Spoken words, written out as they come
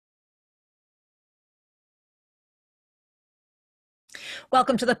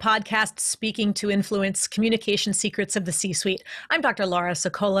Welcome to the podcast, Speaking to Influence, Communication Secrets of the C-Suite. I'm Dr. Laura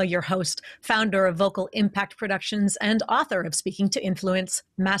Sokola, your host, founder of Vocal Impact Productions, and author of Speaking to Influence,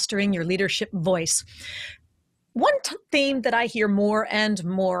 Mastering Your Leadership Voice. One theme that I hear more and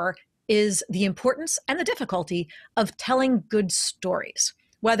more is the importance and the difficulty of telling good stories.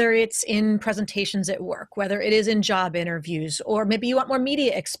 Whether it's in presentations at work, whether it is in job interviews, or maybe you want more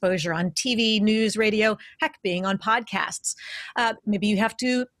media exposure on TV, news, radio, heck, being on podcasts. Maybe you have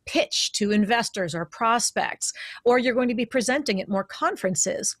to pitch to investors or prospects, or you're going to be presenting at more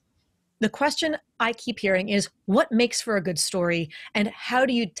conferences. The question I keep hearing is, what makes for a good story, and how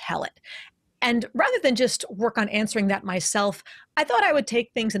do you tell it? And rather than just work on answering that myself, I thought I would take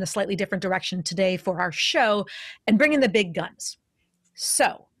things in a slightly different direction today for our show and bring in the big guns.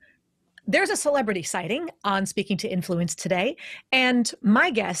 So there's a celebrity sighting on Speaking to Influence today, and my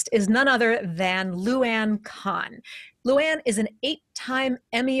guest is none other than Ann Cahn. Ann is an 8-time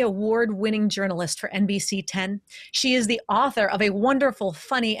Emmy Award-winning journalist for NBC 10. She is the author of a wonderful,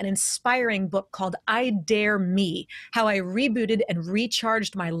 funny, and inspiring book called I Dare Me, How I Rebooted and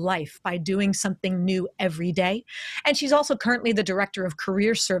Recharged My Life by Doing Something New Every Day. And she's also currently the Director of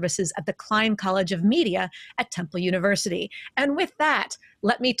Career Services at the Klein College of Media at Temple University. And with that,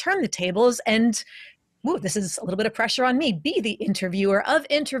 let me turn the tables and this is a little bit of pressure on me, be the interviewer of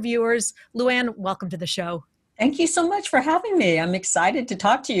interviewers. Ann, welcome to the show. Thank you so much for having me. I'm excited to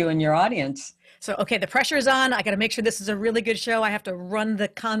talk to you and your audience. So, okay, the pressure is on. I got to make sure this is a really good show. I have to run the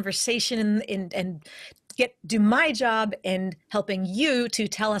conversation and do my job in helping you to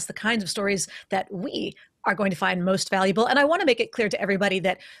tell us the kinds of stories that we are going to find most valuable. And I want to make it clear to everybody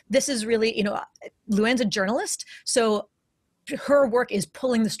that this is really, Ann's a journalist. So her work is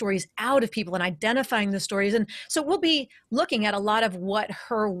pulling the stories out of people and identifying the stories. And so we'll be looking at a lot of what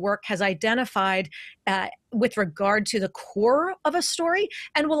her work has identified with regard to the core of a story.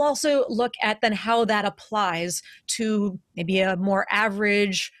 And we'll also look at then how that applies to maybe a more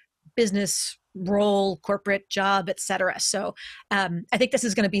average business role, corporate job, et cetera. So I think this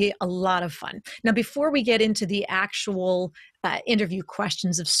is going to be a lot of fun. Now, before we get into the actual interview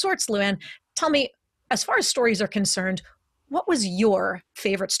questions of sorts, Ann, tell me, as far as stories are concerned, what was your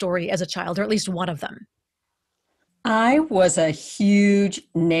favorite story as a child, or at least one of them? I was a huge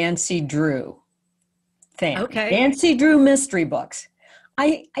Nancy Drew fan. Okay. Nancy Drew mystery books.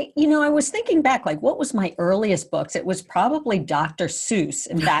 I was thinking back, like, what was my earliest books? It was probably Dr. Seuss.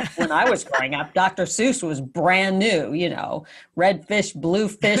 And back when I was growing up, Dr. Seuss was brand new, red fish, blue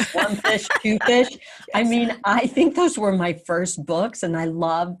fish, one fish, two fish. Yes. I mean, I think those were my first books, and I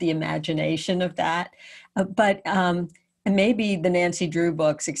loved the imagination of that. And maybe the Nancy Drew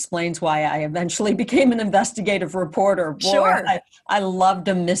books explains why I eventually became an investigative reporter. Boy, sure. I loved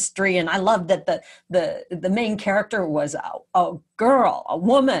a mystery, and I loved that the main character was a girl, a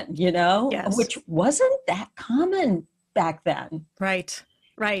woman, Yes. which wasn't that common back then.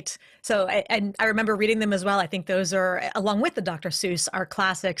 Right. So I remember reading them as well. I think those are, along with the Dr. Seuss, are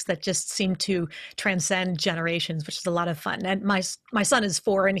classics that just seem to transcend generations, which is a lot of fun. And my son is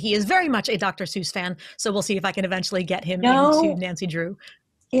 4, and he is very much a Dr. Seuss fan. So we'll see if I can eventually get him into Nancy Drew.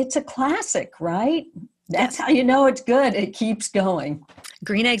 It's a classic, right? That's yes. how you know it's good. It keeps going.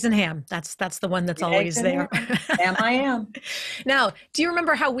 Green eggs and ham. That's the one that's Green always there. Ham I am. Now, do you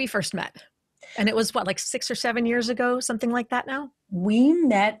remember how we first met? And it was like 6 or 7 years ago, something like that now? We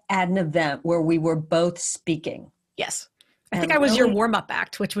met at an event where we were both speaking. Yes. I think I was your warm-up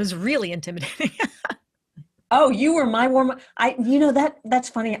act, which was really intimidating. Oh, you were my warm-up. That's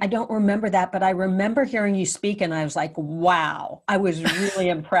funny. I don't remember that, but I remember hearing you speak, and I was like, wow, I was really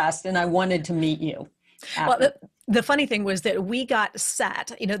impressed, and I wanted to meet you. Well, the funny thing was that we got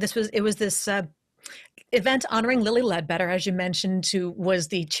set, it was this event honoring Lily Ledbetter, as you mentioned, who was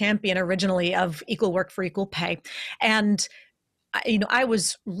the champion originally of equal work for equal pay. And, I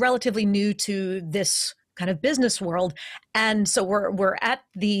was relatively new to this kind of business world. And so we're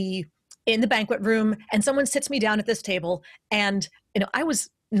in the banquet room, and someone sits me down at this table, and, I was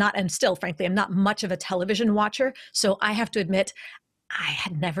not, and still, frankly, I'm not much of a television watcher. So I have to admit, I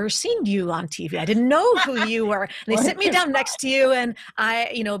had never seen you on TV. I didn't know who you were. And they sit me down next to you, and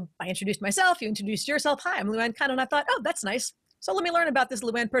I introduced myself. You introduced yourself. Hi, I'm Ann Cahn. And I thought, oh, that's nice. So let me learn about this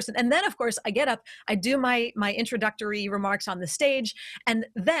Ann person. And then, of course, I get up, I do my introductory remarks on the stage, and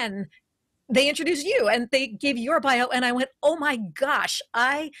then they introduced you and they gave your bio, and I went, oh my gosh,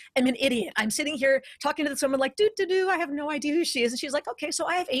 I am an idiot. I'm sitting here talking to this woman like, I have no idea who she is. And she's like, okay, so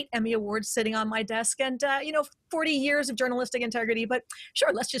I have 8 Emmy Awards sitting on my desk, and 40 years of journalistic integrity, but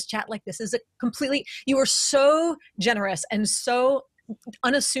sure, let's just chat like this. You were so generous and so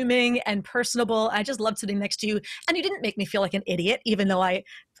unassuming and personable. I just loved sitting next to you. And you didn't make me feel like an idiot, even though I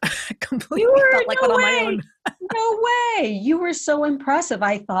completely felt like one on my own. No way. You were so impressive.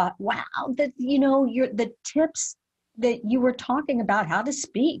 I thought, wow, that, the tips that you were talking about how to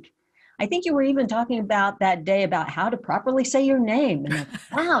speak. I think you were even talking about that day about how to properly say your name. And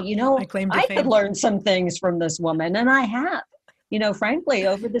wow, I claimed your I could fame. learn some things from this woman, and I have, frankly,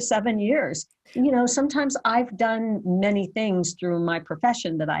 over the 7 years. Sometimes I've done many things through my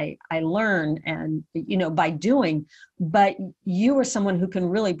profession that I learn and, by doing, but you are someone who can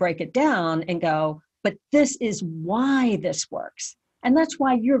really break it down and go, but this is why this works. And that's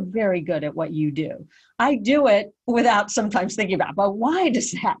why you're very good at what you do. I do it without sometimes thinking about, but why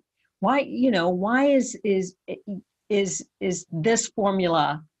does that? Why, why is this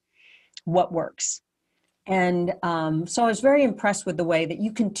formula what works? And so I was very impressed with the way that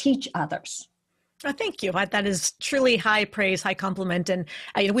you can teach others. Oh, thank you. That is truly high praise, high compliment. And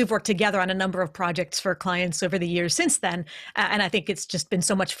we've worked together on a number of projects for clients over the years since then. And I think it's just been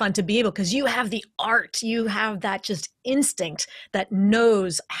so much fun to be able, because you have the art, you have that just instinct that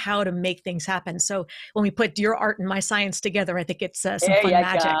knows how to make things happen. So when we put your art and my science together, I think it's some fun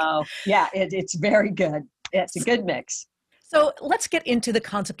magic. Go. Yeah, it's very good. It's a good mix. So let's get into the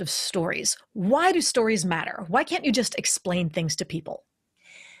concept of stories. Why do stories matter? Why can't you just explain things to people?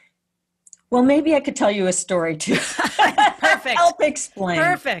 Well, maybe I could tell you a story too. Perfect. Help explain.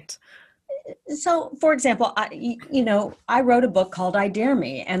 Perfect. So, for example, I wrote a book called I Dare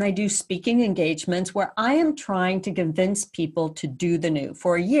Me, and I do speaking engagements where I am trying to convince people to do the new.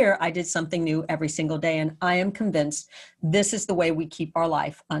 For a year, I did something new every single day, and I am convinced this is the way we keep our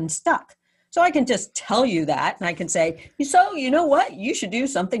life unstuck. So I can just tell you that, and I can say, so you know what? You should do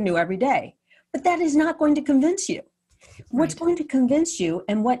something new every day. But that is not going to convince you. What's going to convince you,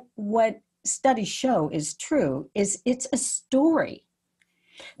 and what studies show is true, is it's a story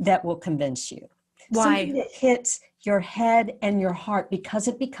that will convince you. Why? Something that hits your head and your heart because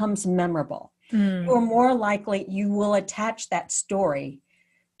it becomes memorable. You're more likely, you will attach that story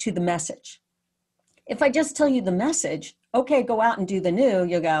to the message. If I just tell you the message, okay, go out and do the new,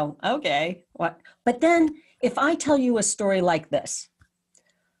 you'll go, okay, what? But then if I tell you a story like this,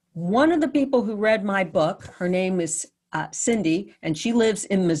 one of the people who read my book, her name is Cindy, and she lives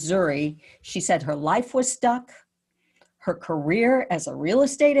in Missouri. She said her life was stuck. Her career as a real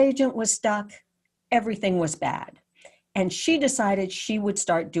estate agent was stuck. Everything was bad. And she decided she would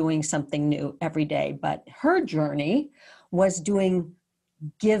start doing something new every day. But her journey was doing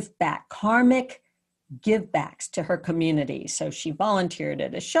give back, karmic give backs to her community. So she volunteered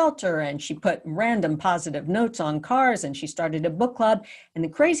at a shelter, and she put random positive notes on cars, and she started a book club. And the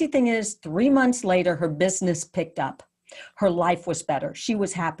crazy thing is, 3 months later, her business picked up. Her life was better. She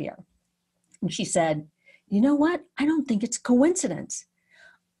was happier. And she said, you know what? I don't think it's coincidence.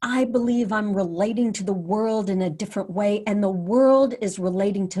 I believe I'm relating to the world in a different way, and the world is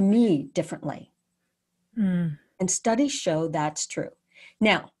relating to me differently. And studies show that's true.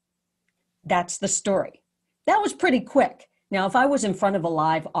 Now, that's the story. That was pretty quick. Now, if I was in front of a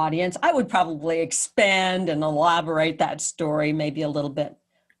live audience, I would probably expand and elaborate that story maybe a little bit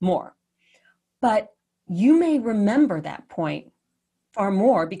more. But you may remember that point far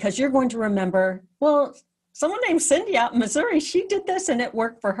more because you're going to remember, well, someone named Cindy out in Missouri, she did this and it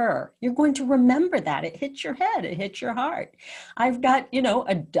worked for her. You're going to remember that. It hits your head. It hits your heart. I've got,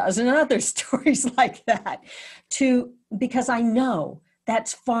 a dozen other stories like that because I know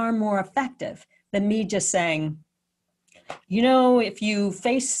that's far more effective than me just saying, if you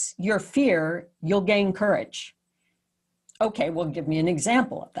face your fear, you'll gain courage. Okay, well, give me an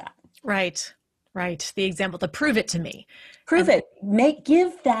example of that. Right. The example to prove it to me. Prove it.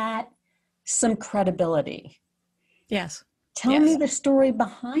 Give that some credibility. Yes. Tell me the story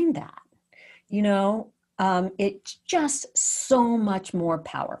behind that. It's just so much more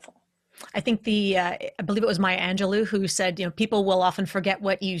powerful. I think I believe it was Maya Angelou who said, people will often forget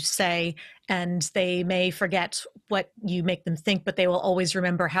what you say, and they may forget what you make them think, but they will always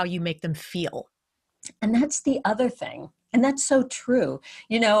remember how you make them feel. And that's the other thing. And that's so true.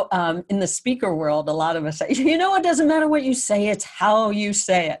 In the speaker world, a lot of us say, it doesn't matter what you say, it's how you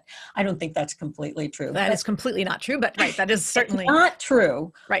say it. I don't think that's completely true. That is completely not true, but right, that is certainly not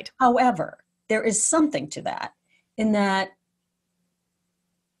true. Right. However, there is something to that, in that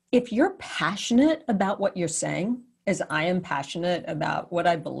if you're passionate about what you're saying, as I am passionate about what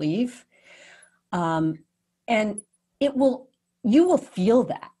I believe, and you will feel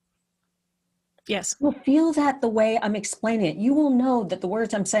that. Yes. You'll feel that the way I'm explaining it. You will know that the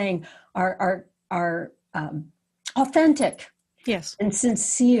words I'm saying are authentic. Yes. And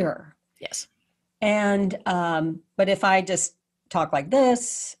sincere. Yes. And but if I just talk like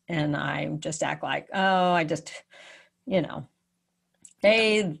this, and I just act like, oh, I just, you know,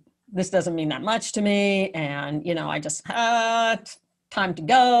 hey, this doesn't mean that much to me. And, you know, I just, time to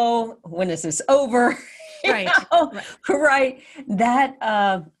go. When is this over? Right. Right.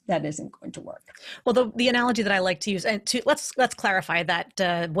 That isn't going to work. Well, the analogy that I like to use, and let's clarify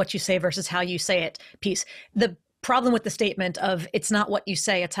that what you say versus how you say it piece. The problem with the statement of it's not what you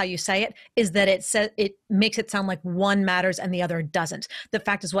say, it's how you say it, is that it makes it sound like one matters and the other doesn't. The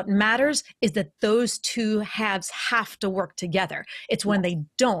fact is, what matters is that those two halves have to work together. It's when they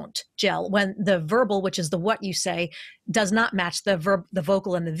don't gel, when the verbal, which is the what you say, does not match the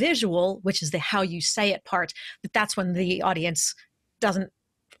vocal and the visual, which is the how you say it part, that's when the audience doesn't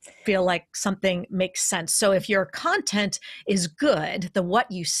feel like something makes sense. So if your content is good, the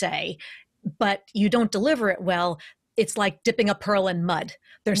what you say, but you don't deliver it well, it's like dipping a pearl in mud.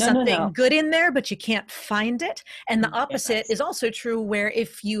 There's something good in there, but you can't find it. And the opposite is also true, where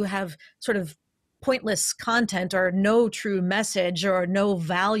if you have sort of pointless content or no true message or no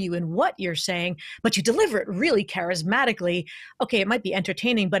value in what you're saying, but you deliver it really charismatically, okay, it might be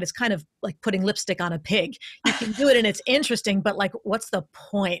entertaining, but it's kind of like putting lipstick on a pig. You can do it and it's interesting, but like, what's the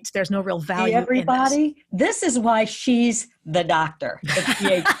point? There's no real value everybody, in this is why she's the doctor, the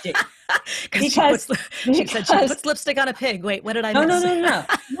PhD. Because she said she puts lipstick on a pig. Wait, what did I miss?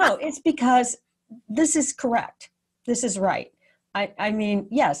 No, it's because this is correct. This is right. I mean,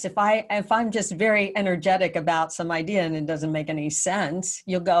 yes, if I'm just very energetic about some idea and it doesn't make any sense,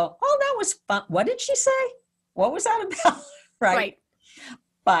 you'll go, oh, that was fun. What did she say? What was that about? Right.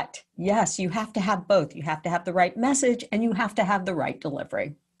 But yes, you have to have both. You have to have the right message and you have to have the right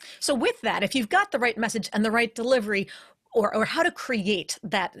delivery. So with that, if you've got the right message and the right delivery, or how to create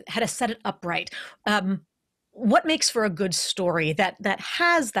that, how to set it up right, what makes for a good story that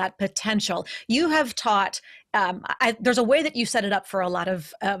has that potential? You have taught, there's a way that you set it up for a lot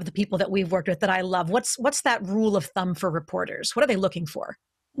of the people that we've worked with that I love. What's that rule of thumb for reporters? What are they looking for?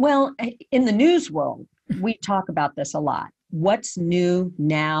 Well, in the news world, we talk about this a lot. What's new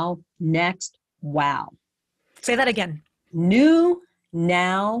now, next, wow. Say that again. New,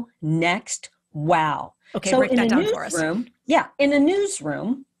 now, next, wow. Okay, so break that down for us. Yeah, in a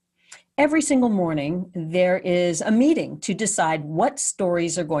newsroom, every single morning, there is a meeting to decide what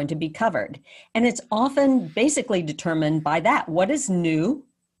stories are going to be covered. And it's often basically determined by that. What is new?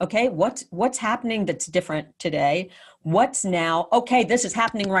 Okay, what's happening that's different today? What's now? Okay, this is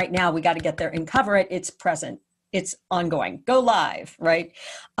happening right now. We got to get there and cover it. It's present. It's ongoing. Go live, right?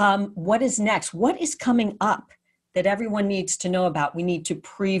 What is next? What is coming up that everyone needs to know about? We need to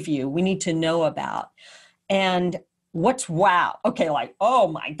preview. We need to know about. And what's wow? Okay, like, oh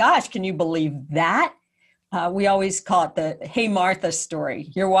my gosh, can you believe that? We always call it the Hey Martha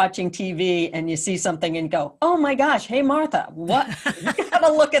story. You're watching TV and you see something and go, oh my gosh, hey Martha, what? You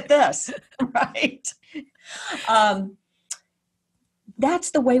gotta look at this, right?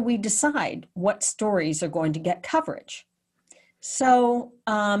 That's the way we decide what stories are going to get coverage. So,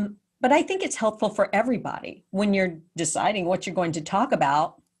 but I think it's helpful for everybody when you're deciding what you're going to talk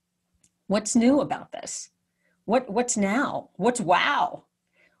about. What's new about this? What's now? What's wow?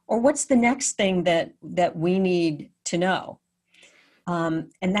 Or what's the next thing that we need to know?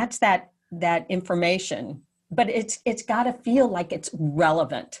 And that's that information. But it's got to feel like it's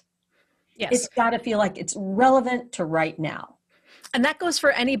relevant. Yes. It's got to feel like it's relevant to right now. And that goes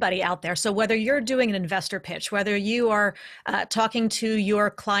for anybody out there. So whether you're doing an investor pitch, whether you are talking to your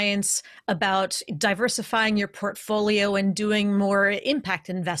clients about diversifying your portfolio and doing more impact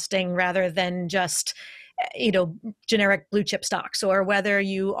investing rather than just generic blue chip stocks, or whether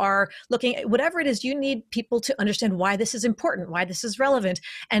you are looking at whatever it is, you need people to understand why this is important, why this is relevant,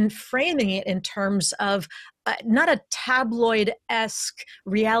 and framing it in terms of not a tabloid-esque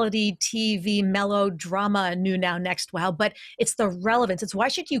reality TV melodrama, new now next wow, but it's the relevance. It's why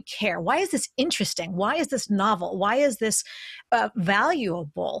should you care? Why is this interesting? Why is this novel? Why is this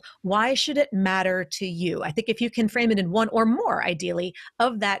valuable? Why should it matter to you? I think if you can frame it in one or more, ideally,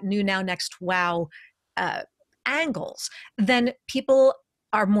 of that new now next wow angles, then people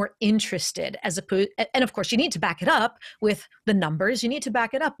are more interested, as opposed, and of course you need to back it up with the numbers, you need to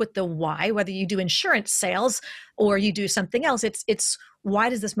back it up with the why, whether you do insurance sales or you do something else, it's why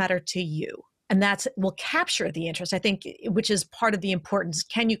does this matter to you? And that will capture the interest, I think, which is part of the importance.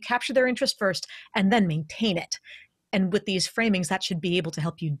 Can you capture their interest first and then maintain it? And with these framings, that should be able to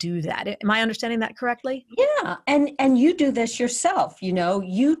help you do that. Am I understanding that correctly? Yeah. And you do this yourself.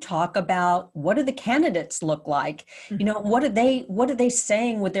 You talk about what do the candidates look like? Mm-hmm. What are they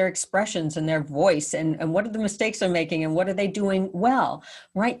saying with their expressions and their voice, and what are the mistakes they're making, and what are they doing well,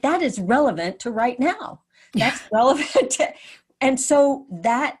 right? That is relevant to right now. That's relevant to And so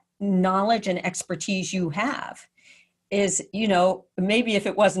that knowledge and expertise you have is, maybe if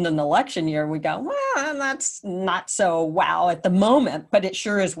it wasn't an election year, we go, well, that's not so wow at the moment, but it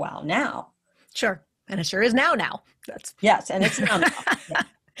sure is wow now. Sure. And it sure is now. Yes. And it's now. Yeah.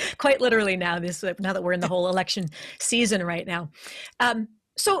 Quite literally now, now that we're in the whole election season right now.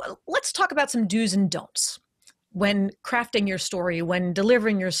 So let's talk about some do's and don'ts when crafting your story, when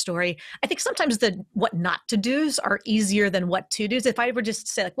delivering your story. I think sometimes the what not to do's are easier than what to do's. If I were just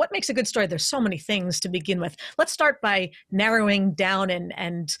to say, like, what makes a good story? There's so many things to begin with. Let's start by narrowing down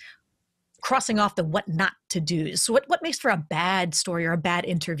and crossing off the what not to do's. So what makes for a bad story or a bad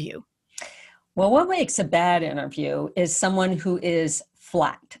interview? Well, what makes a bad interview is someone who is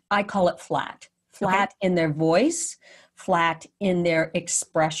flat. I call it flat. Flat in their voice, flat in their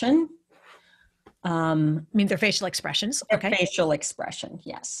expression. I mean, their facial expressions. Their facial expression,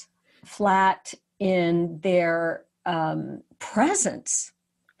 yes. Flat in their presence.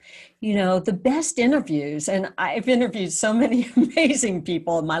 The best interviews, and I've interviewed so many amazing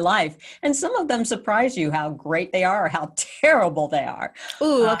people in my life, and some of them surprise you how great they are or how terrible they are.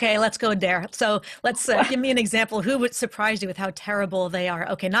 Ooh, okay, let's go there. So let's give me an example. Who would surprise you with how terrible they are?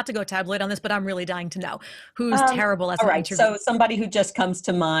 Okay, not to go tabloid on this, but I'm really dying to know who's terrible as an interview. So somebody who just comes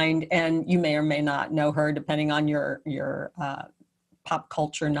to mind, and you may or may not know her depending on your pop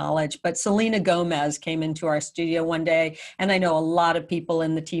culture knowledge, but Selena Gomez came into our studio one day, and I know a lot of people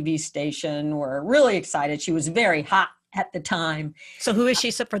in the TV station were really excited. She was very hot at the time. So who is she?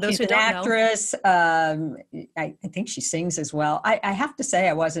 So for those who don't know, she's an actress. I think she sings as well. I have to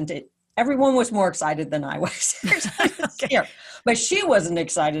say, everyone was more excited than I was. Okay. But she wasn't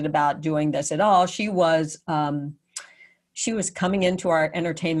excited about doing this at all. She was coming into our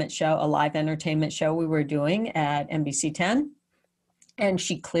entertainment show, a live entertainment show we were doing at NBC 10. And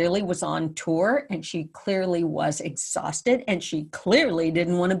she clearly was on tour, and she clearly was exhausted, and she clearly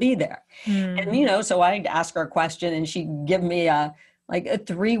didn't want to be there. And, so I'd ask her a question, and she'd give me a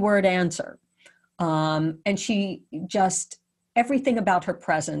 3-word answer. And she just, everything about her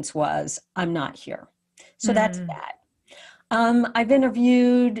presence was, I'm not here. So that's bad. I've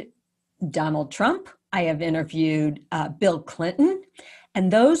interviewed Donald Trump. I have interviewed Bill Clinton.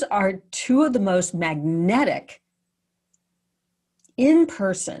 And those are two of the most magnetic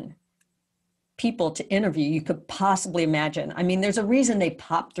in-person people to interview you could possibly imagine. I mean, there's a reason they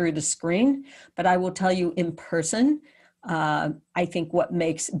pop through the screen, but I will tell you in person, I think what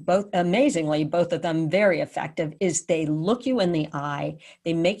makes both of them very effective is they look you in the eye.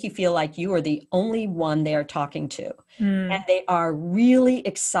 They make you feel like you are the only one they are talking to. And they are really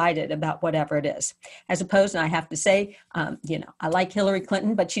excited about whatever it is. As opposed, and I have to say, I like Hillary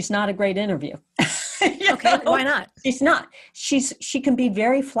Clinton, but she's not a great interview. Okay, why not? She's not. She can be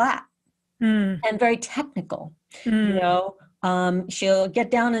very flat and very technical. She'll get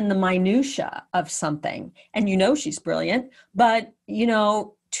down in the minutia of something, and she's brilliant, but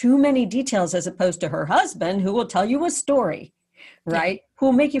too many details as opposed to her husband, who will tell you a story, right? Who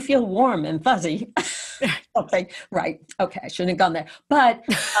will make you feel warm and fuzzy. Something, right? Okay, I shouldn't have gone there. But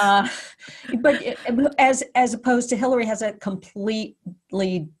as opposed to Hillary has a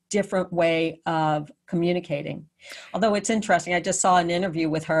completely different way of communicating. Although it's interesting, I just saw an interview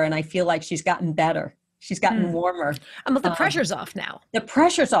with her, and I feel like she's gotten better. She's gotten warmer. But the pressure's off now. The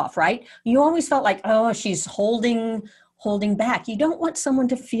pressure's off, right? You always felt like, oh, she's holding back. You don't want someone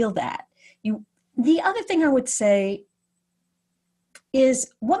to feel that. The other thing I would say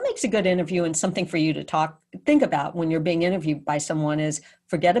is what makes a good interview and something for you to think about when you're being interviewed by someone is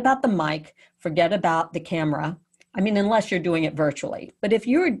forget about the mic, forget about the camera. I mean, unless you're doing it virtually. But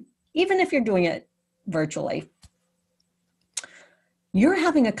even if you're doing it virtually, you're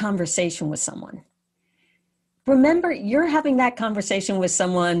having a conversation with someone. Remember, you're having that conversation with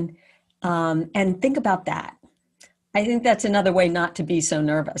someone, and think about that. I think that's another way not to be so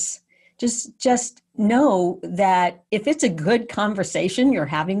nervous. Just know that if it's a good conversation you're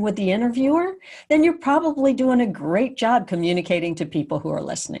having with the interviewer, then you're probably doing a great job communicating to people who are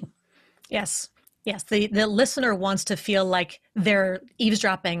listening. Yes. The listener wants to feel like they're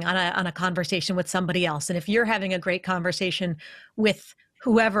eavesdropping on a conversation with somebody else. And if you're having a great conversation with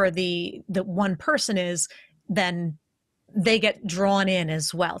whoever the one person is, then they get drawn in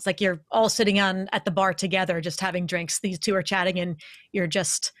as well. It's like you're all sitting at the bar together, just having drinks. These two are chatting, and you're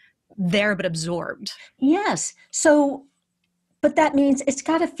just there but absorbed. Yes. So, but that means it's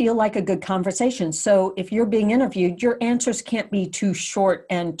got to feel like a good conversation. So if you're being interviewed, your answers can't be too short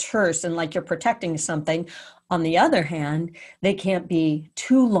and terse and like you're protecting something. On the other hand, they can't be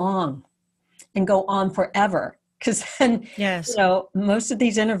too long and go on forever. Because then, yes. most of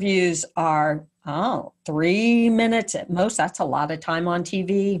these interviews are Oh, 3 minutes at most. That's a lot of time on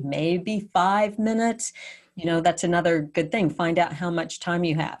TV, maybe 5 minutes. That's another good thing. Find out how much time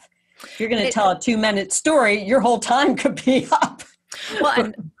you have. If you're going to tell a 2-minute story, your whole time could be up. Well,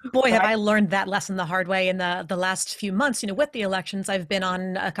 and boy, have Right? I learned that lesson the hard way in the last few months. With the elections, I've been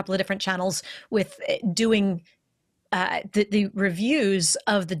on a couple of different channels with doing the reviews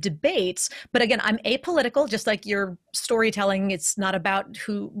of the debates. But again, I'm apolitical, just like your storytelling. It's not about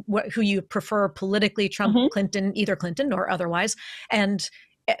who you prefer politically, Trump, Mhm. Clinton, either Clinton or otherwise. And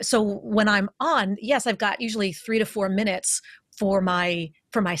so when I'm on, yes, I've got usually 3 to 4 minutes for my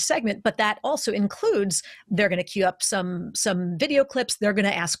segment, but that also includes they're going to queue up some video clips, they're going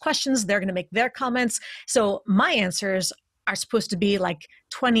to ask questions, they're going to make their comments. So my answers are supposed to be like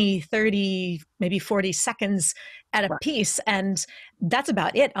 20, 30, maybe 40 seconds at a Right. piece. And that's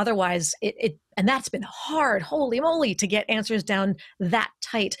about it. Otherwise, and that's been hard, holy moly, to get answers down that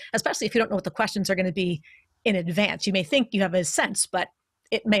tight, especially if you don't know what the questions are going to be in advance. You may think you have a sense, but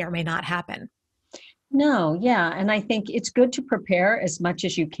it may or may not happen. No, yeah. And I think it's good to prepare as much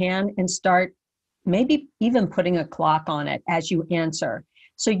as you can and start maybe even putting a clock on it as you answer.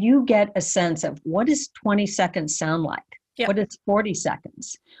 So you get a sense of what does 20 seconds sound like? Yep. What is 40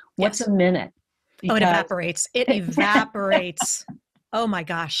 seconds? What's Yes. a minute? Oh, it Because evaporates. It evaporates. Oh my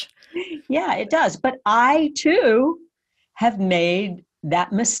gosh. yeah, it does. But I too have made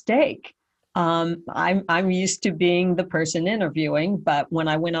that mistake. I'm used to being the person interviewing, but when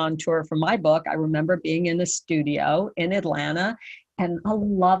I went on tour for my book, I remember being in a studio in Atlanta, and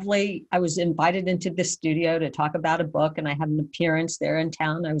I was invited into the studio to talk about a book, and I had an appearance there in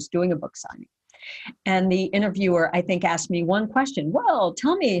town. I was doing a book signing. And the interviewer, I think, asked me one question. Well,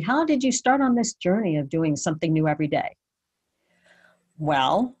 tell me, how did you start on this journey of doing something new every day?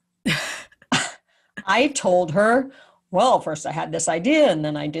 Well, I told her, well, first I had this idea, and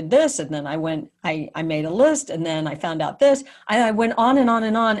then I did this, and then I made a list, and then I found out this. I went on and on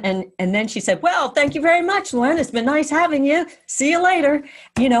and on. And then she said, well, thank you very much, Lynn. It's been nice having you. See you later.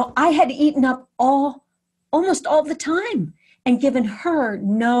 I had eaten up almost all the time and given her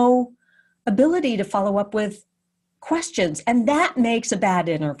no ability to follow up with questions. And that makes a bad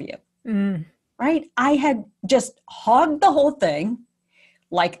interview, right? I had just hogged the whole thing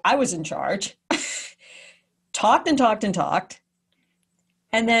like I was in charge. Talked and talked and talked.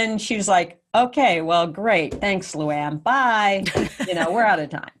 And then she was like, okay, well, great. Thanks, Luann. Bye. We're out of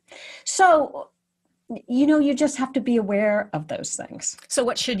time. So, you just have to be aware of those things. So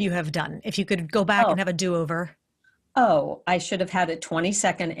what should you have done if you could go back and have a do-over? Oh, I should have had a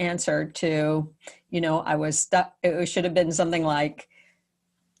 20-second answer to, I was stuck. It should have been something like,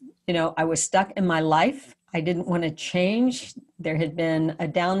 I was stuck in my life. I didn't want to change. There had been a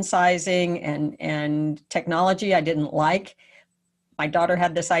downsizing and technology I didn't like. My daughter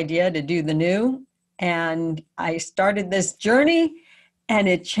had this idea to do the new, and I started this journey, and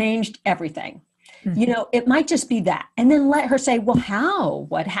it changed everything. Mm-hmm. It might just be that. And then let her say, well, how?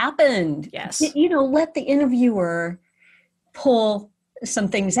 What happened? Yes. Let the interviewer pull some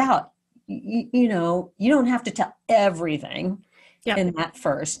things out. You don't have to tell everything in that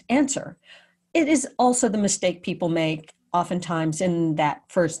first answer. It is also the mistake people make oftentimes in that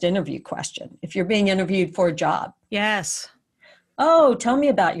first interview question. If you're being interviewed for a job. Yes. Oh, tell me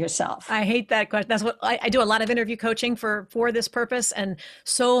about yourself. I hate that question. That's what I do a lot of interview coaching for this purpose. And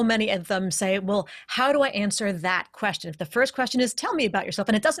so many of them say, well, how do I answer that question? If the first question is, tell me about yourself.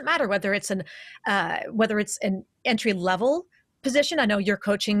 And it doesn't matter whether it's an entry level position. I know you're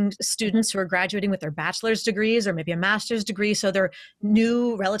coaching students who are graduating with their bachelor's degrees or maybe a master's degree. So they're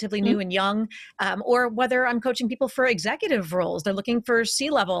relatively new and young, or whether I'm coaching people for executive roles. They're looking for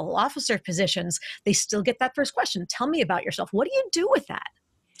C-level officer positions. They still get that first question. Tell me about yourself. What do you do with that?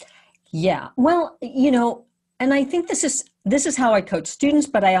 Yeah, well, and I think this is how I coach students,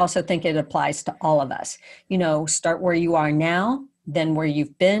 but I also think it applies to all of us. Start where you are now, then where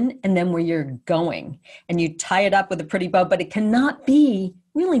you've been, and then where you're going. And you tie it up with a pretty bow, but it cannot be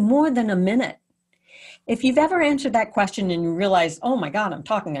really more than a minute. If you've ever answered that question and you realize, oh my God, I'm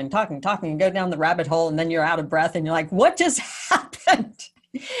talking and go down the rabbit hole, and then you're out of breath and you're like, what just happened?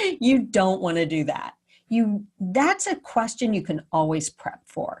 You don't want to do that. That's a question you can always prep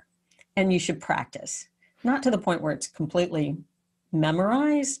for, and you should practice. Not to the point where it's completely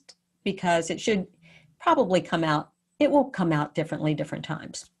memorized, because it should probably come out. It will come out differently different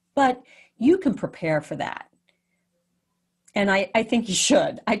times, but you can prepare for that. And I think you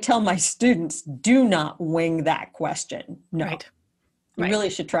should. I tell my students, do not wing that question. No, right. You really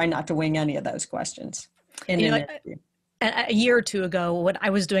should try not to wing any of those questions. A year or two ago, when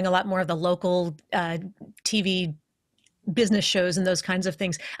I was doing a lot more of the local TV business shows and those kinds of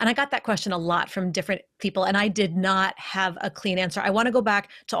things. And I got that question a lot from different people, and I did not have a clean answer. I want to go back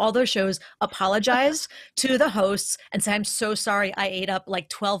to all those shows, apologize to the hosts and say, I'm so sorry I ate up like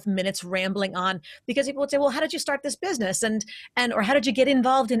 12 minutes rambling on, because people would say, well, how did you start this business? Or how did you get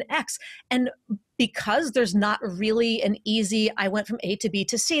involved in X? And because there's not really an easy, I went from A to B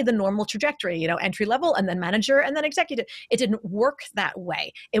to C, the normal trajectory, entry level and then manager and then executive. It didn't work that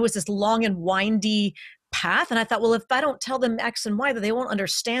way. It was this long and windy path. And I thought, well, if I don't tell them X and Y, that they won't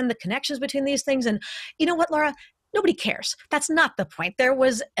understand the connections between these things. And you know what, Laura? Nobody cares. That's not the point. There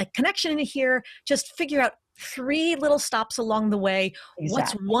was a connection in here. Just figure out 3 little stops along the way. Exactly.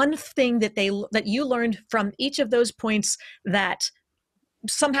 What's one thing that you learned from each of those points that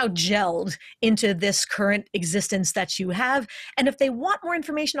somehow gelled into this current existence that you have? And if they want more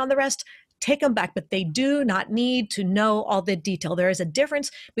information on the rest, take them back, but they do not need to know all the detail. There is a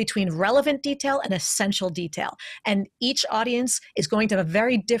difference between relevant detail and essential detail. And each audience is going to have a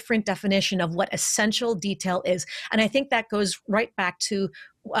very different definition of what essential detail is. And I think that goes right back to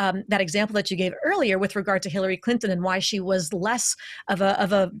that example that you gave earlier with regard to Hillary Clinton and why she was less of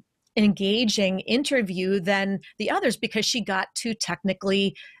a engaging interview than the others, because she got too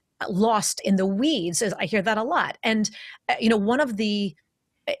technically lost in the weeds. As I hear that a lot. And, one of the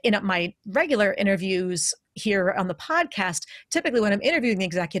in my regular interviews here on the podcast, typically when I'm interviewing the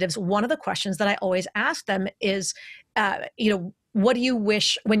executives, one of the questions that I always ask them is, what do you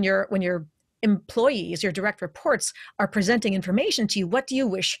wish when your employees, your direct reports are presenting information to you, what do you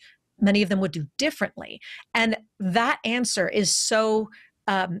wish many of them would do differently? And that answer is so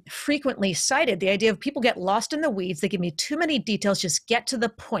frequently cited. The idea of people get lost in the weeds. They give me too many details. Just get to the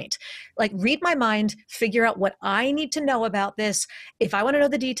point. Like, read my mind, figure out what I need to know about this. If I want to know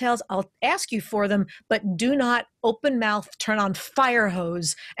the details, I'll ask you for them, but do not open mouth, turn on fire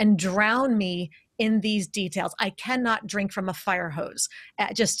hose and drown me in these details. I cannot drink from a fire hose.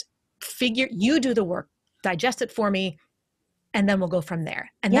 Just you do the work, digest it for me, and then we'll go from there.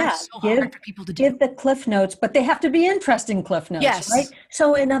 And that's so hard for people to do. Give the cliff notes, but they have to be interesting cliff notes, yes. Right?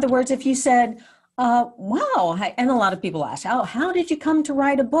 So in other words, if you said, wow, and a lot of people ask, how did you come to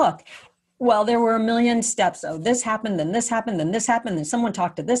write a book? Well, there were a million steps. So this happened, then this happened, then this happened, then someone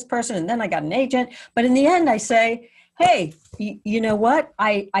talked to this person, and then I got an agent. But in the end, I say, hey, you know what?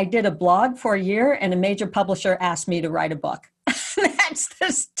 I did a blog for a year, and a major publisher asked me to write a book. That's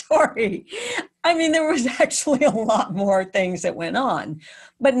the story. I mean, there was actually a lot more things that went on.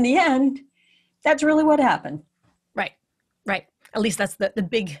 But in the end, that's really what happened. Right. At least that's the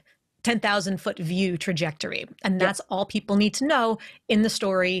big 10,000-foot view trajectory. And that's all people need to know in the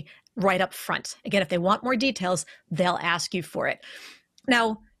story right up front. Again, if they want more details, they'll ask you for it.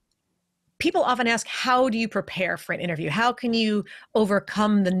 Now, people often ask, how do you prepare for an interview? How can you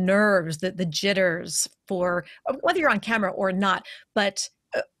overcome the nerves, the jitters for whether you're on camera or not? But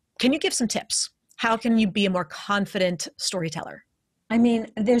can you give some tips? How can you be a more confident storyteller? I mean,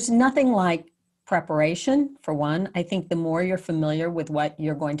 there's nothing like preparation, for one. I think the more you're familiar with what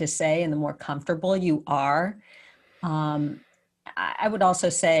you're going to say and the more comfortable you are, I would also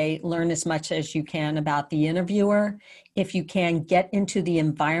say learn as much as you can about the interviewer. If you can, get into the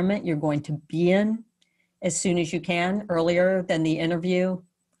environment you're going to be in as soon as you can, earlier than the interview.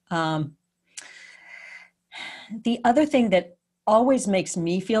 The other thing that always makes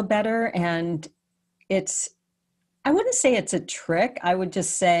me feel better, and I wouldn't say it's a trick, I would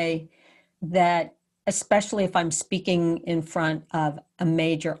just say that, especially if I'm speaking in front of a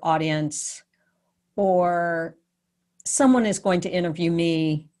major audience or someone is going to interview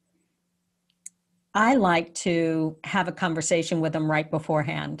me, I like to have a conversation with them right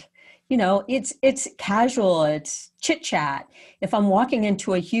beforehand. It's casual, it's chit chat. If I'm walking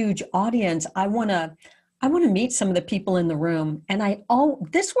into a huge audience, I want to meet some of the people in the room. And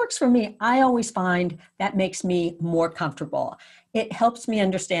this works for me. I always find that makes me more comfortable. It helps me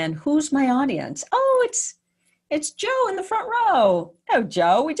understand who's my audience. Oh, it's Joe in the front row. Oh,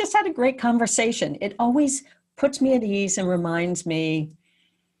 Joe, we just had a great conversation. It always puts me at ease and reminds me,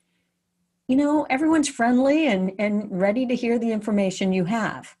 everyone's friendly and ready to hear the information you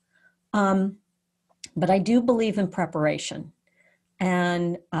have. But I do believe in preparation.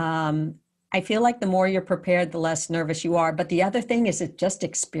 And I feel like the more you're prepared, the less nervous you are. But the other thing is it's just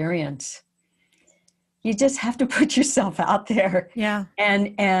experience. You just have to put yourself out there. Yeah.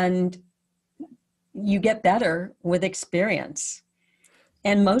 And you get better with experience.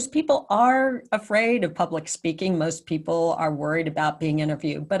 And most people are afraid of public speaking. Most people are worried about being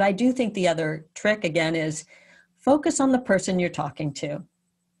interviewed. But I do think the other trick, again, is focus on the person you're talking to.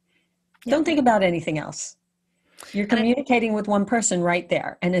 Yeah. Don't think about anything else. You're communicating with one person right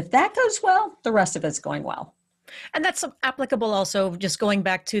there. And if that goes well, the rest of it's going well. And that's applicable also, just going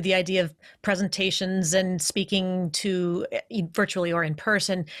back to the idea of presentations and speaking to virtually or in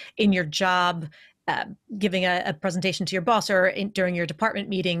person in your job, uh, giving a presentation to your boss or during your department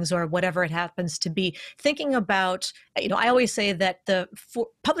meetings or whatever it happens to be. Thinking about, I always say that for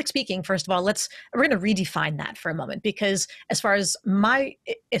public speaking, first of all, we're going to redefine that for a moment, because as far as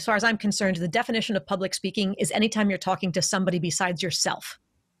I'm concerned, the definition of public speaking is anytime you're talking to somebody besides yourself.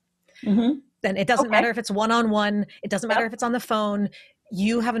 Mm-hmm. Then it doesn't Okay. matter if it's one-on-one. It doesn't matter Yep. if it's on the phone.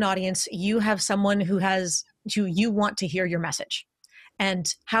 You have an audience. You have someone who you want to hear your message.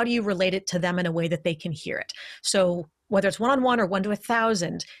 And how do you relate it to them in a way that they can hear it? So whether it's one-on-one or 1 to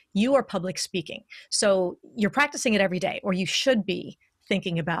 1,000, you are public speaking. So you're practicing it every day, or you should be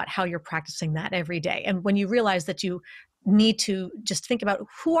thinking about how you're practicing that every day. And when you realize that you need to just think about,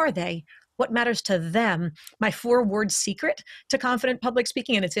 who are they? What matters to them? My 4-word secret to confident public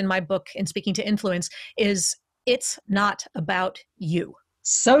speaking, and it's in my book, In Speaking to Influence, is it's not about you.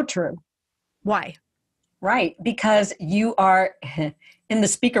 So true. Why? Right. Because you are, in the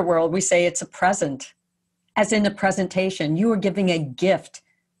speaker world, we say it's a present, as in a presentation. You are giving a gift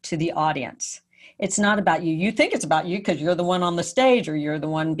to the audience. It's not about you. You think it's about you because you're the one on the stage or you're the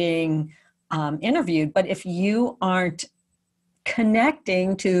one being interviewed. But if you aren't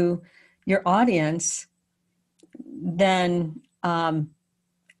connecting to your audience, then, and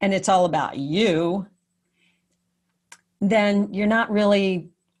it's all about you, then you're not really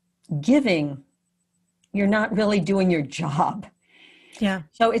giving. You're not really doing your job. Yeah.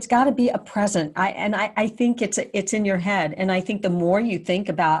 So it's got to be a present. I think it's in your head. And I think the more you think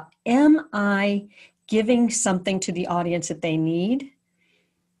about, am I giving something to the audience that they need,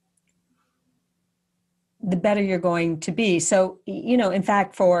 the better you're going to be. So, in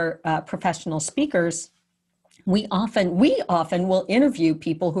fact, for professional speakers, we often will interview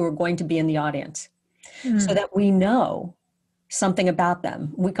people who are going to be in the audience so that we know something about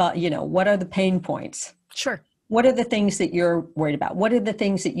them. We call, what are the pain points? Sure. What are the things that you're worried about? What are the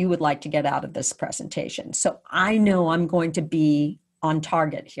things that you would like to get out of this presentation? So I know I'm going to be on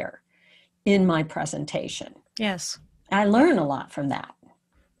target here in my presentation. Yes. I learn a lot from that.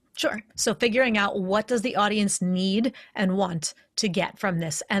 Sure. So figuring out, what does the audience need and want to get from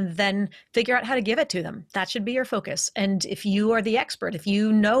this, and then figure out how to give it to them. That should be your focus. And if you are the expert, if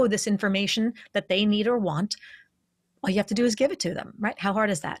you know this information that they need or want, all you have to do is give it to them, right? How hard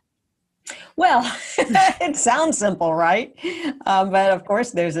is that? Well, it sounds simple, right? But of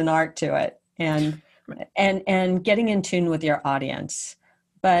course, there's an art to it, and getting in tune with your audience.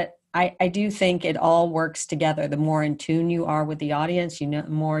 But I do think it all works together. The more in tune you are with the audience, the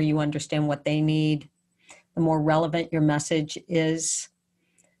more you understand what they need, the more relevant your message is.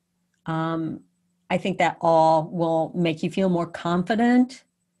 I think that all will make you feel more confident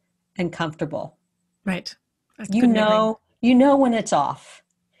and comfortable. Right. You know when it's off.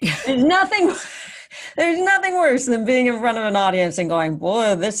 There's nothing worse than being in front of an audience and going,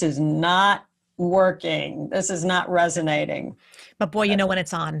 boy, this is not working. This is not resonating. But boy, when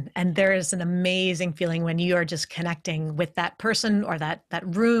it's on. And there is an amazing feeling when you are just connecting with that person or that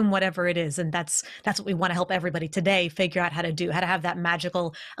room, whatever it is. And that's what we want to help everybody today figure out how to do, how to have that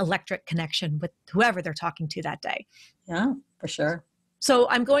magical electric connection with whoever they're talking to that day. Yeah, for sure. So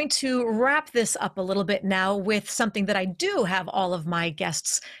I'm going to wrap this up a little bit now with something that I do have all of my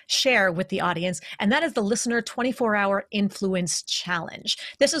guests share with the audience, and that is the Listener 24-Hour Influence Challenge.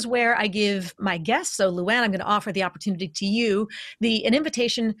 This is where I give my guests, so Luann, I'm going to offer the opportunity to you, an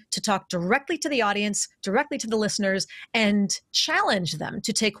invitation to talk directly to the audience, directly to the listeners, and challenge them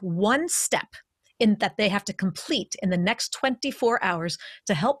to take one step that they have to complete in the next 24 hours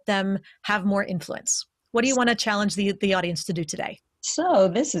to help them have more influence. What do you want to challenge the audience to do today? So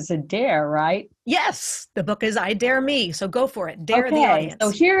this is a dare, right? Yes, the book is I Dare Me. So go for it. Dare the audience.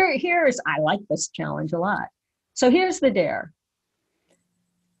 So here's, I like this challenge a lot. So here's the dare.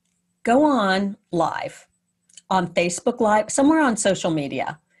 Go on live, on Facebook Live, somewhere on social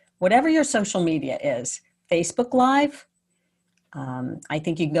media, whatever your social media is, Facebook Live. I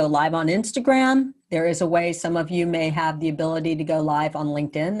think you can go live on Instagram. There is a way, some of you may have the ability to go live on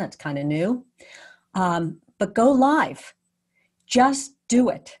LinkedIn. That's kind of new. But go live. Just do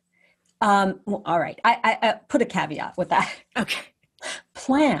it. Well, all right. I put a caveat with that. Okay.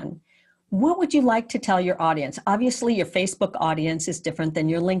 Plan. What would you like to tell your audience? Obviously, your Facebook audience is different than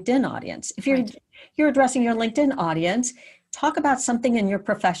your LinkedIn audience. If you're addressing your LinkedIn audience, talk about something in your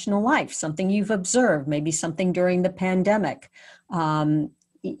professional life, something you've observed, maybe something during the pandemic. I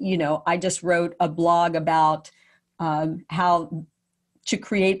just wrote a blog about how to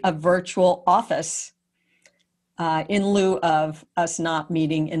create a virtual office in lieu of us not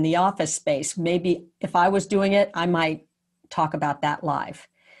meeting in the office space. Maybe if I was doing it, I might talk about that live.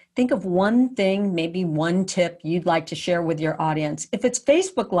 Think of one thing, maybe one tip you'd like to share with your audience. If it's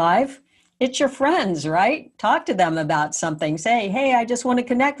Facebook Live, it's your friends, right? Talk to them about something. Say, hey, I just want to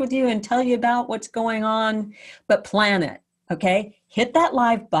connect with you and tell you about what's going on, but plan it, okay? Hit that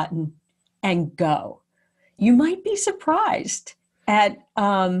live button and go. You might be surprised at,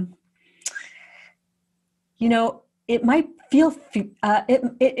 it might feel,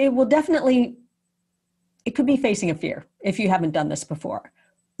 it will definitely, it could be facing a fear if you haven't done this before.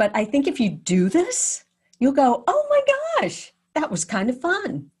 But I think if you do this, you'll go, oh my gosh, that was kind of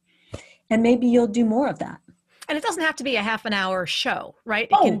fun. And maybe you'll do more of that. And it doesn't have to be a half an hour show, right?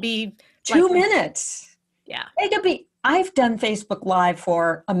 It can be 2 minutes. Yeah. It could be, I've done Facebook Live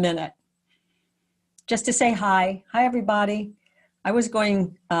for a minute just to say hi. Hi, everybody. I was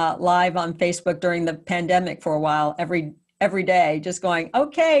going live on Facebook during the pandemic for a while, every day, just going,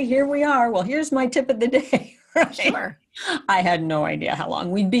 okay, here we are. Well, here's my tip of the day. Right? Sure. I had no idea how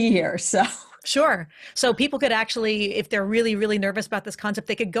long we'd be here. So sure. So people could actually, if they're really, really nervous about this concept,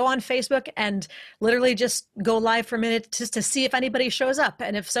 they could go on Facebook and literally just go live for a minute just to see if anybody shows up.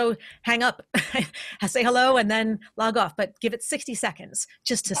 And if so, hang up, say hello, and then log off. But give it 60 seconds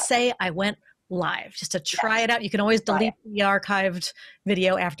just to say I went live, just to try it out. You can always delete the archived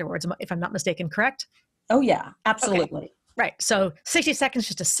video afterwards, if I'm not mistaken, correct? Oh, yeah, absolutely. Okay. Right. So 60 seconds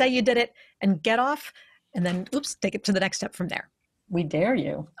just to say you did it and get off, and then, take it to the next step from there. We dare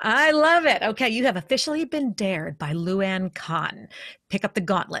you. I love it. Okay, you have officially been dared by Ann Cahn. Pick up the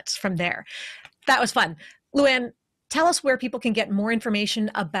gauntlets from there. That was fun. Ann, tell us where people can get more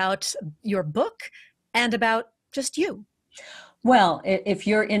information about your book and about just you. Well, if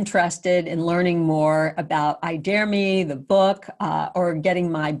you're interested in learning more about I Dare Me, the book, or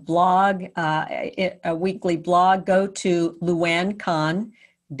getting my blog, a weekly blog, go to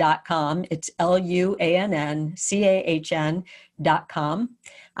luanncahn.com. It's LUANNCAHN.com.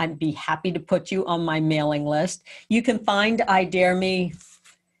 I'd be happy to put you on my mailing list. You can find I Dare Me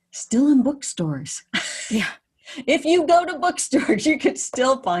still in bookstores. Yeah. If you go to bookstores, you can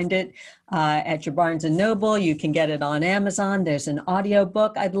still find it at your Barnes & Noble. You can get it on Amazon. There's an audio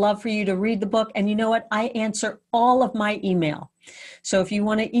book. I'd love for you to read the book. And you know what? I answer all of my email. So if you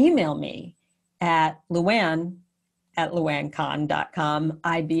want to email me at luanncahn.com,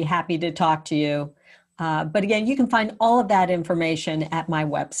 I'd be happy to talk to you. But again, you can find all of that information at my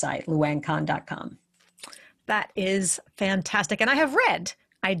website, luanncahn.com. That is fantastic. And I have read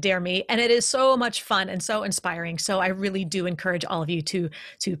I Dare Me, and it is so much fun and so inspiring. So I really do encourage all of you to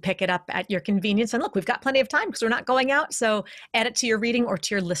pick it up at your convenience. And look, we've got plenty of time because we're not going out. So add it to your reading or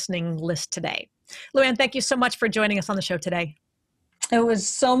to your listening list today. Ann, thank you so much for joining us on the show today. It was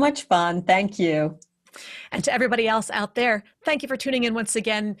so much fun. Thank you. And to everybody else out there, thank you for tuning in once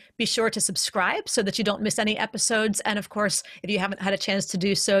again. Be sure to subscribe so that you don't miss any episodes. And of course, if you haven't had a chance to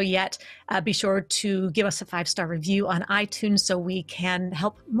do so yet, be sure to give us a 5-star review on iTunes so we can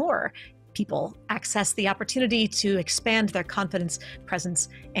help more people access the opportunity to expand their confidence, presence,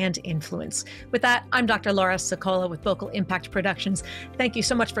 and influence. With that, I'm Dr. Laura Sokola with Vocal Impact Productions. Thank you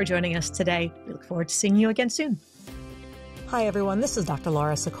so much for joining us today. We look forward to seeing you again soon. Hi, everyone. This is Dr.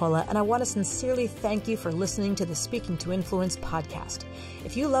 Laura Sokola, and I want to sincerely thank you for listening to the Speaking to Influence podcast.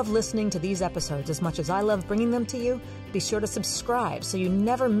 If you love listening to these episodes as much as I love bringing them to you, be sure to subscribe so you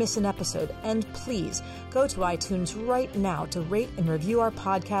never miss an episode. And please go to iTunes right now to rate and review our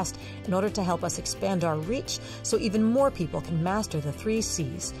podcast in order to help us expand our reach so even more people can master the 3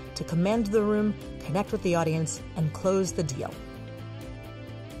 C's to command the room, connect with the audience, and close the deal.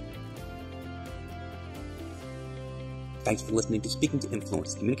 Thanks for listening to Speaking to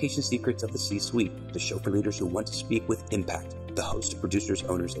Influence, Communication Secrets of the C-Suite, the show for leaders who want to speak with impact. The hosts, producers,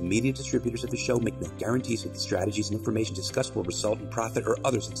 owners, and media distributors of the show make no guarantees that the strategies and information discussed will result in profit or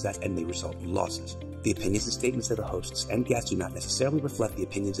other success and may result in losses. The opinions and statements of the hosts and guests do not necessarily reflect the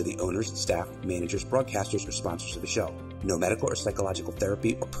opinions of the owners, staff, managers, broadcasters, or sponsors of the show. No medical or psychological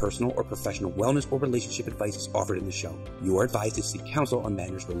therapy or personal or professional wellness or relationship advice is offered in the show. You are advised to seek counsel on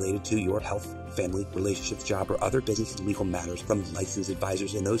matters related to your health, family, relationships, job, or other business and legal matters from licensed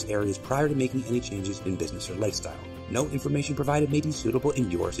advisors in those areas prior to making any changes in business or lifestyle. No information provided may be suitable in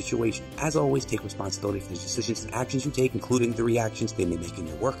your situation. As always, take responsibility for the decisions and actions you take, including the reactions they may make in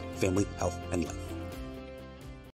your work, family, health, and life.